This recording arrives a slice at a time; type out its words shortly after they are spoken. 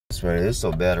swear, it's so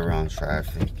bad around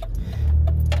traffic.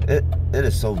 It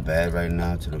is so bad right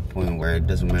now to the point where it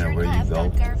doesn't matter where you go.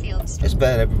 It's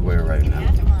bad everywhere right now.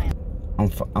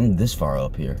 I'm this far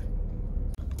up here.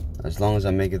 As long as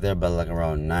I make it there by like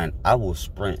around 9, I will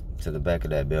sprint to the back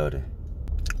of that building.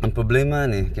 Ang problema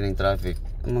ni kining traffic,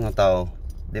 ang mga tao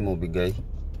di mo bigay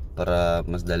para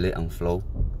mas dali ang flow.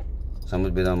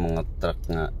 Samot bitang mga truck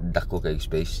nga dako kay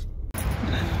space.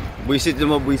 Buisit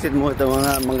mo ito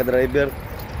mga driver.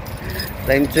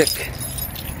 Time check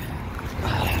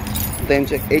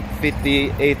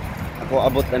 8:58. Ako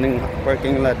abot na ng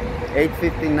parking lot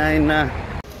 8:59 na.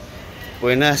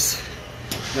 Buenas.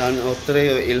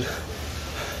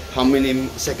 How many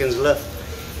seconds left?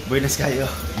 Buenas kayo.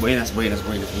 Buenas.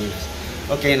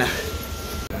 Okay na.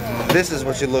 This is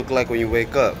what you look like when you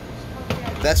wake up.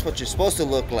 That's what you're supposed to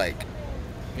look like.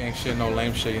 Gang shit, no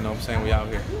lame shit, you know what I'm saying? We out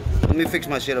here. Let me fix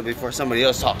my shit up before somebody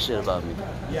else talks shit about me.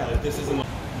 Yeah, this isn't.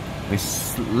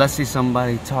 Let's see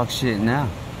somebody talk shit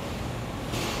now.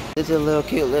 There's a little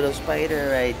cute little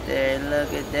spider right there.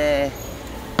 Look at that.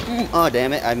 Oh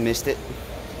damn it, I missed it.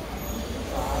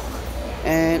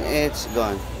 And it's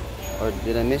gone. Or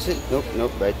did I miss it? Nope,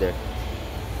 right there.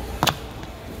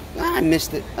 I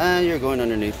missed it. You're going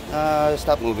underneath.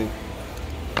 Stop moving.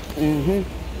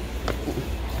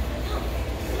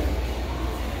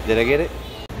 Did I get it?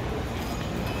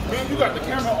 Man, you got the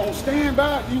camera on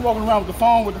standby. You walking around with the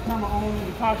phone with the camera on in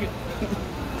your pocket.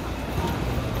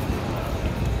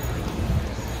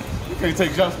 You can't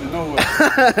take Justin nowhere.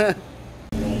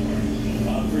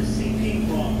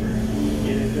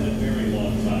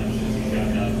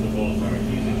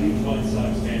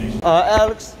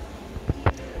 Alex,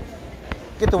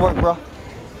 get to work, bro.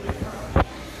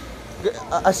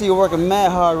 I see you working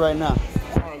mad hard right now.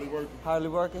 Hardly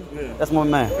working? Yeah. That's my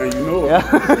man. Hey, you know it. Yeah.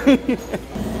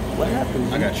 What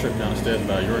happened? I got tripped downstairs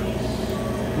by your.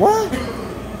 What?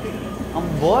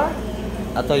 I'm bored?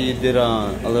 I thought you did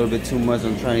a little bit too much.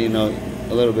 I'm trying to, you know,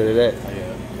 a little bit of that. Oh,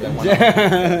 yeah.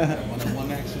 That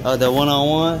one-on-one action. Oh, that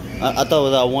one-on-one? I thought it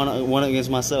was that one against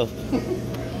myself.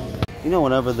 You know,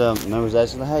 whenever the members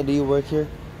ask me, "Hey, do you work here?"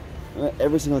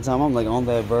 Every single time I'm like on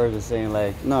that verge of saying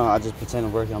like, "No, I just pretend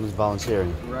to work here. I'm just volunteering."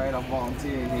 Right, I'm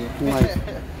volunteering here.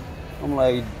 I'm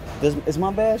like, is my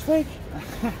badge fake?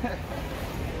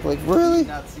 Like, really?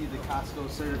 Not see the Costco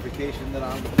certification that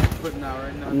I'm putting out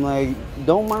right now. I'm like,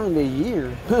 don't mind the year.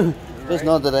 Just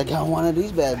know that I got one of these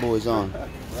bad boys on.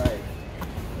 Right.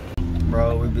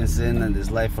 Bro, we've been sitting in this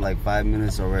light for like 5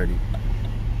 minutes already.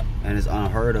 And it's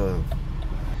unheard of.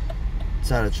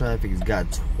 Side of traffic has got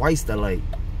twice the light.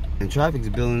 And traffic's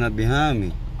building up behind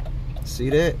me. See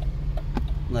that?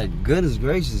 Like, goodness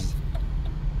gracious.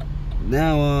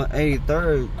 Now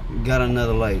 83rd got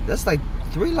another light. That's like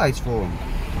 3 lights for him.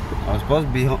 I was supposed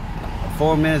to be home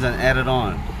 4 minutes and added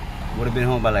on. Would have been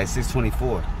home by like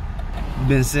 6:24.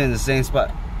 Been sitting in the same spot.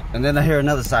 And then I hear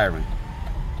another siren.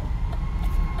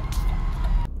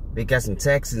 We got some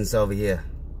Texans over here.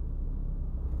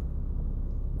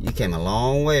 You came a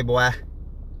long way, boy.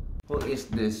 Who is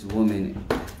this woman?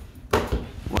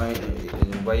 Why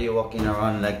are you walking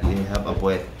around like you have a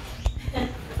boy?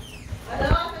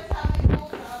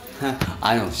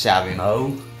 I don't sabi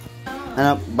mo.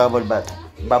 Ano? Bubble bath.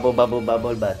 Bubble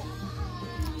bath.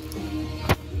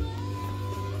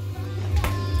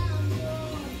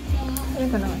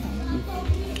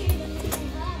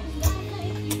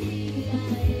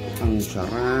 Ang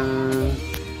sarap.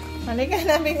 Halika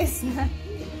na, bilis na.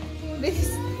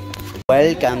 Bilis.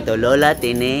 Welcome to Lola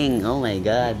Tining. Oh my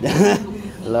God.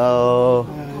 Hello.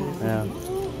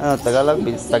 Ano, Tagalog,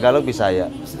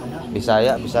 Bisaya.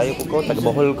 Bisaya ko,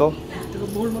 taga-Bohol ko.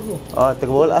 Taga-Bohol mo ko. Oh,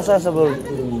 taga-Bohol. Asa sa Bohol?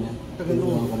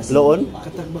 Loon?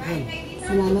 Katagbakan.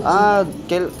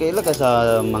 Kailan ka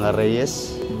sa mga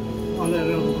Reyes?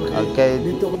 Okay.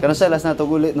 Kano sa last na ito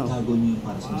gulit, no?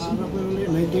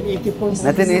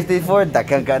 1984.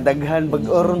 Daghan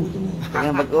bag-oron.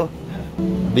 Daghan bag-o.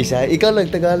 Bisaya. Ikaw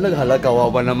lang Tagalog. Hala,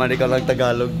 kawawa naman ikaw lang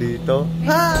Tagalog dito.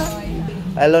 Ha!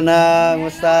 Hello na,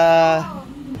 musta?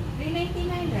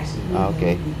 399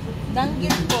 Okay.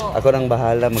 Danggit po. Ako nang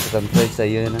bahala mag-transfer sa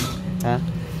iyo na. Ha?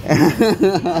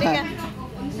 Halika.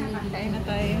 Kain na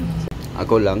tayo.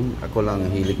 Ako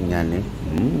lang hilig niyan eh.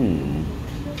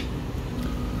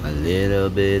 A little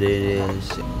bit it is.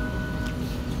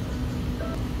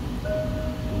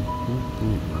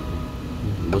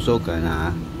 Busog ka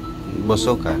na.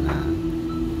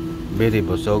 Very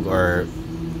busog or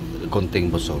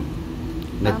konting busog.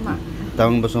 Tama.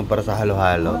 Tamang busog para sa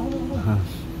halo-halo.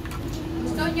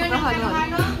 Gusto nyo ng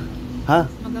halo-halo? Ha?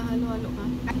 Maghahalo-halo ka?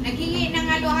 Naghingi ng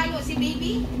halo-halo si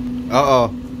baby?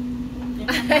 Oo.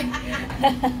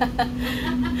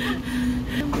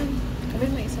 Sabi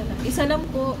mo isa lang. Isa lang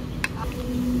po.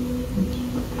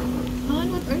 Han,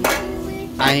 what are you doing?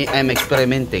 I'm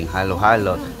experimenting.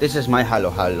 Halo-halo. This is my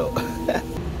halo-halo.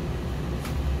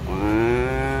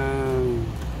 Wow.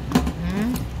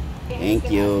 Thank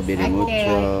you very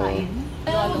mucho.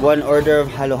 One order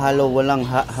of halo-halo, walang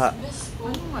ha-ha.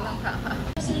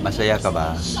 Masaya ka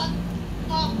ba?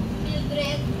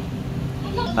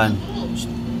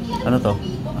 Ano to?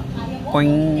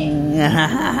 Poing!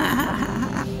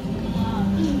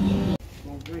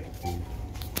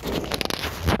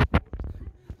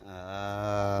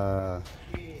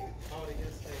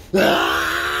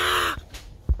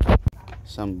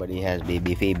 Somebody has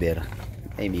baby fever.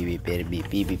 Hey,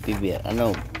 baby fever.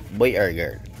 Ano? Boy or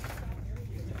girl?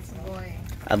 It's a boy.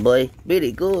 A boy?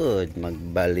 Very good.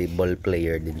 Mag-volleyball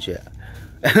player din siya.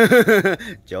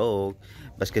 Joke.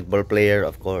 Basketball player,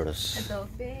 of course. Ito,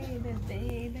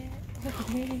 baby.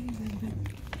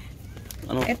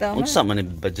 Ano? Ito, Ano sa man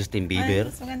ba Justin Bieber?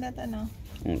 Ay, mas maganda ito, no?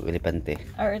 Elepante.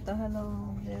 Or ito,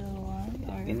 hello, little one.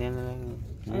 Ganyan na lang.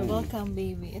 Or welcome,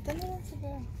 baby. Ito na lang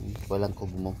siguro. Walang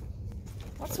kubo mo.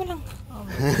 What's walang? Oh,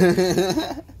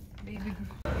 baby.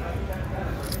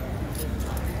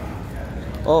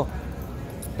 Oh.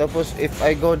 Tapos if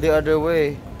I go the other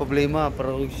way, problema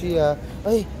para siya.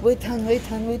 Ay, wait.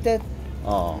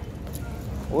 Oh.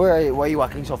 Why are you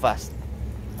walking so fast?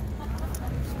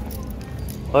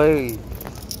 Hey,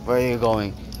 where are you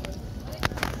going?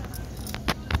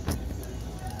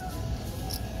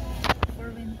 For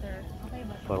winter. Okay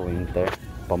ba? For winter,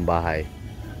 pambahay.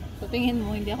 So tingin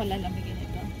mo, hindi ako lalamigin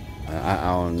ito. I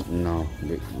don't know.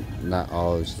 Not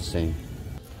all is the same.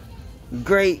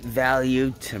 Great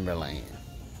value Timberland.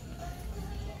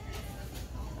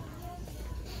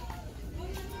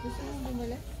 Gusto mo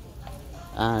bumili?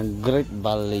 Great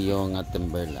value nga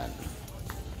Timberland.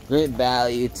 Great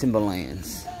value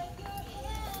Timberlands.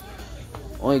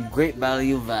 Oy, great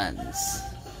value Vans.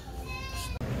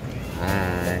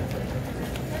 Hi.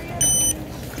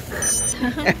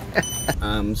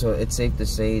 So it's safe to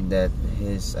say that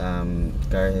his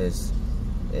car is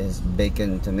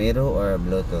bacon tomato or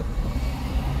Bluetooth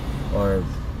or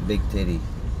big titty.